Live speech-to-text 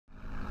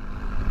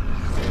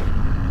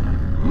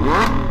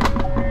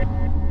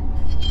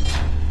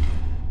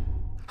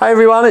Hi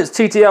everyone, it's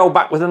TTL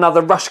back with another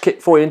rush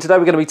kit for you, and today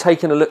we're going to be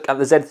taking a look at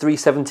the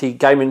Z370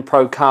 Gaming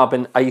Pro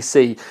Carbon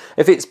AC.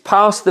 If it's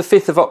past the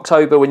 5th of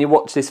October when you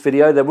watch this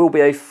video, there will be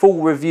a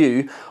full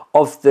review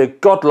of the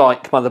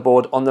godlike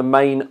motherboard on the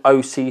main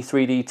OC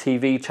 3D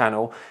TV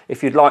channel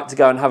if you'd like to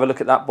go and have a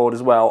look at that board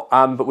as well.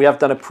 But we have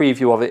done a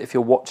preview of it if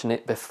you're watching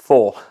it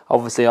before.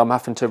 Obviously I'm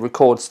having to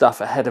record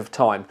stuff ahead of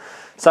time.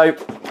 So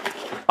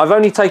I've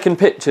only taken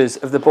pictures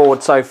of the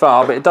board so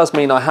far, but it does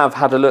mean I have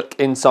had a look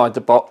inside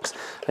the box,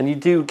 and you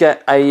do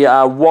get a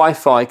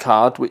Wi-Fi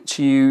card which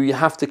you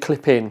have to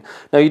clip in.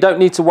 Now you don't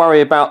need to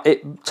worry about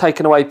it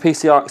taking away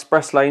PCI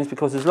Express lanes,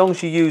 because as long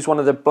as you use one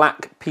of the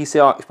black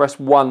PCI Express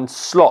 1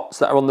 slots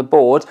that are on the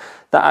board,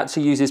 that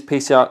actually uses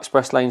PCI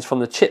Express lanes from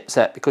the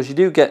chipset, because you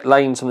do get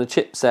lanes from the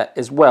chipset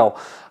as well.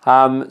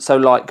 So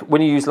like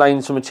when you use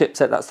lanes from a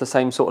chipset, that's the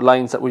same sort of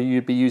lanes that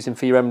you'd be using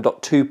for your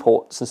M.2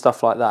 ports and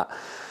stuff like that.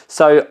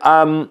 So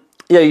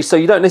yeah, so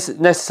you don't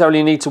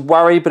necessarily need to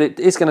worry, but it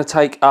is going to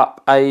take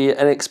up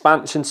an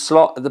expansion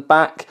slot at the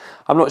back.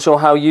 I'm not sure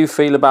how you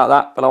feel about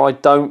that, but I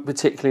don't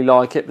particularly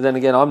like it. But then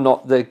again, I'm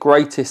not the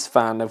greatest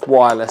fan of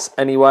wireless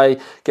anyway.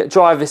 Get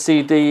driver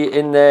CD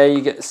in there,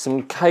 you get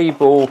some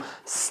cable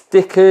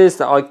stickers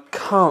that I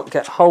can't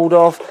get hold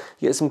of.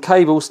 You get some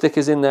cable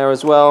stickers in there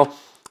as well.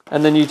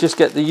 And then you just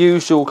get the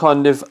usual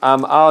kind of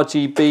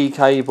RGB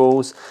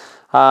cables,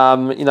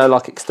 you know,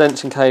 like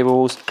extension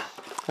cables.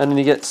 And then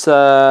you get,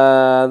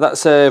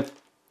 that's a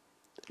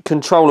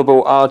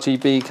controllable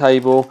RGB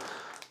cable,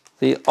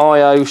 the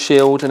I/O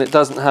shield, and it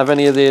doesn't have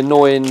any of the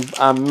annoying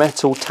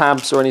metal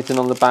tabs or anything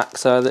on the back,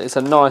 so it's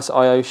a nice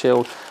I/O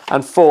shield,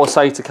 and 4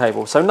 SATA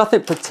cables. So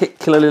nothing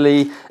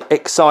particularly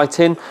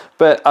exciting,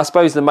 but I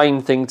suppose the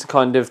main thing to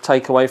kind of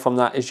take away from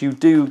that is you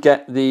do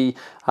get the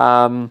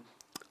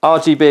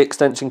RGB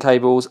extension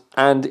cables,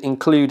 and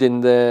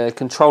including the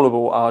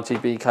controllable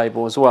RGB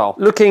cable as well.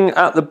 Looking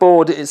at the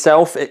board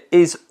itself, it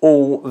is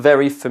all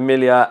very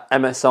familiar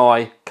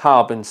MSI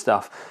Carbon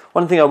stuff.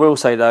 One thing I will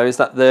say though is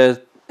that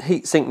the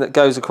heatsink that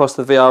goes across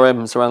the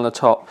VRMs around the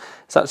top,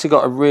 it's actually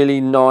got a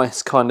really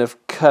nice kind of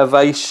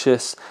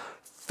curvaceous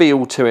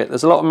feel to it.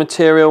 There's a lot of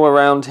material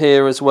around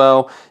here as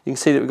well. You can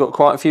see that we've got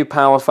quite a few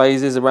power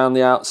phases around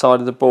the outside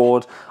of the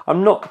board.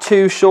 I'm not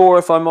too sure,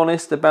 if I'm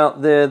honest,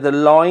 about the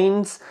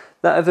lines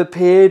that have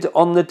appeared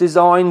on the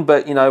design,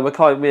 but you know,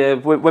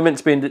 we're meant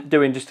to be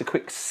doing just a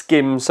quick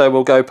skim, so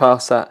we'll go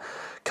past that.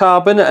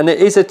 Carbon, and there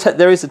is a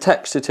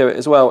texture to it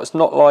as well. It's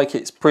not like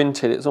it's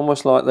printed. It's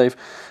almost like they've,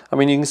 I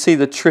mean, you can see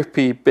the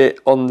trippy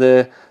bit on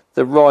the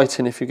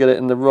writing if you get it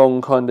in the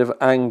wrong kind of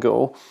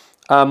angle.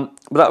 But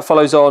that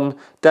follows on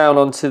down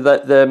onto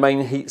the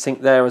main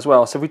heatsink there as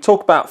well. So if we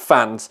talk about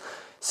fans,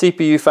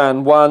 CPU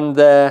fan 1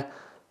 there,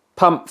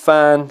 pump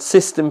fan,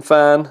 system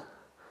fan,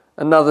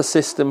 another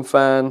system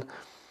fan,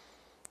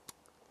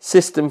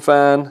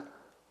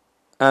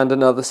 and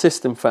another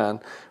system fan.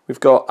 We've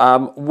got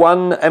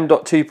one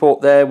M.2 port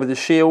there with a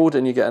shield,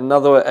 and you get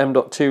another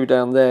M.2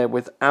 down there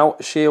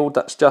without shield.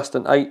 That's just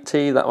an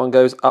 8T. That one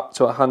goes up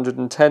to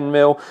 110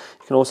 mil.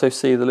 You can also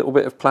see the little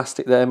bit of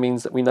plastic there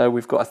means that we know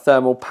we've got a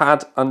thermal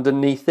pad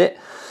underneath it.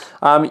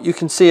 You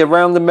can see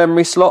around the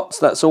memory slots,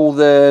 that's all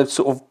the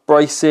sort of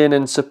bracing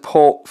and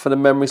support for the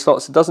memory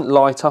slots. It doesn't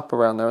light up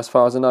around there as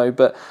far as I know,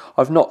 but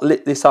I've not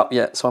lit this up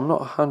yet, so I'm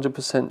not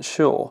 100%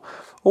 sure.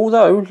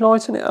 Although,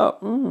 lighten it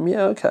up,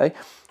 yeah, okay.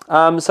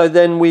 So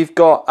then we've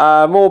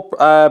got more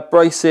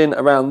bracing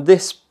around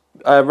this,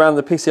 around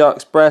the PCI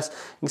Express.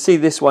 You can see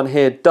this one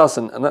here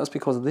doesn't, and that's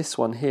because this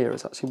one here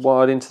is actually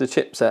wired into the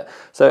chipset.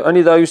 So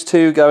only those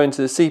two go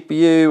into the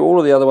CPU, all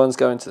of the other ones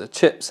go into the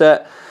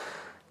chipset.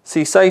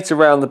 See SATA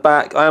around the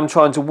back. I am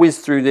trying to whiz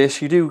through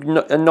this. You do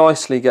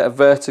nicely get a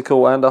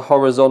vertical and a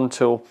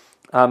horizontal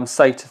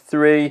SATA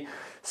 3.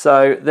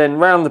 So then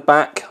round the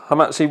back, I'm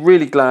actually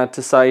really glad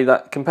to say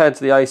that compared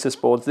to the Asus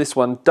boards, this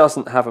one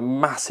doesn't have a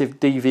massive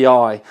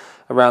DVI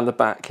around the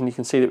back. And you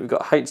can see that we've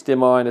got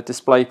HDMI and a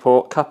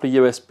DisplayPort, a couple of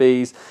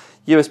USBs,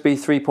 USB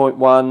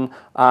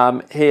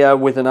 3.1 here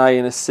with an A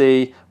and a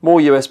C, more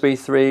USB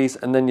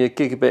 3s, and then your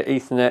gigabit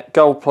Ethernet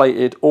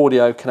gold-plated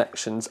audio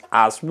connections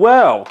as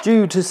well.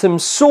 Due to some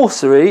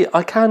sorcery,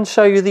 I can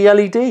show you the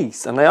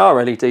LEDs, and they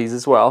are LEDs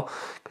as well.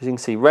 You can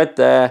see red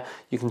there,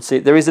 you can see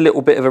there is a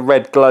little bit of a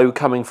red glow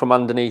coming from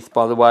underneath,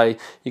 by the way.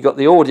 You've got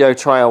the audio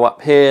trail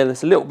up here,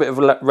 there's a little bit of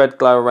a red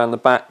glow around the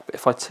back, but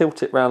if I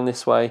tilt it around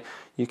this way,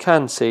 you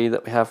can see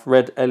that we have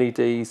red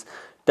LEDs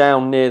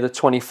down near the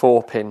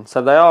 24 pin.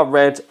 So they are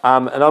red,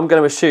 and I'm going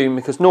to assume,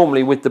 because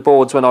normally with the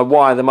boards when I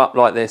wire them up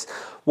like this,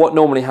 what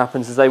normally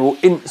happens is they will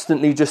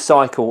instantly just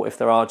cycle if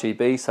they're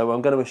RGB, so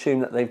I'm going to assume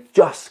that they've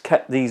just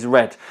kept these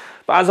red.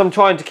 But as I'm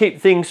trying to keep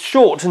things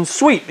short and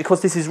sweet,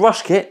 because this is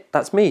Rush Kit,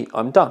 that's me,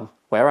 I'm done,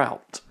 we're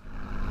out.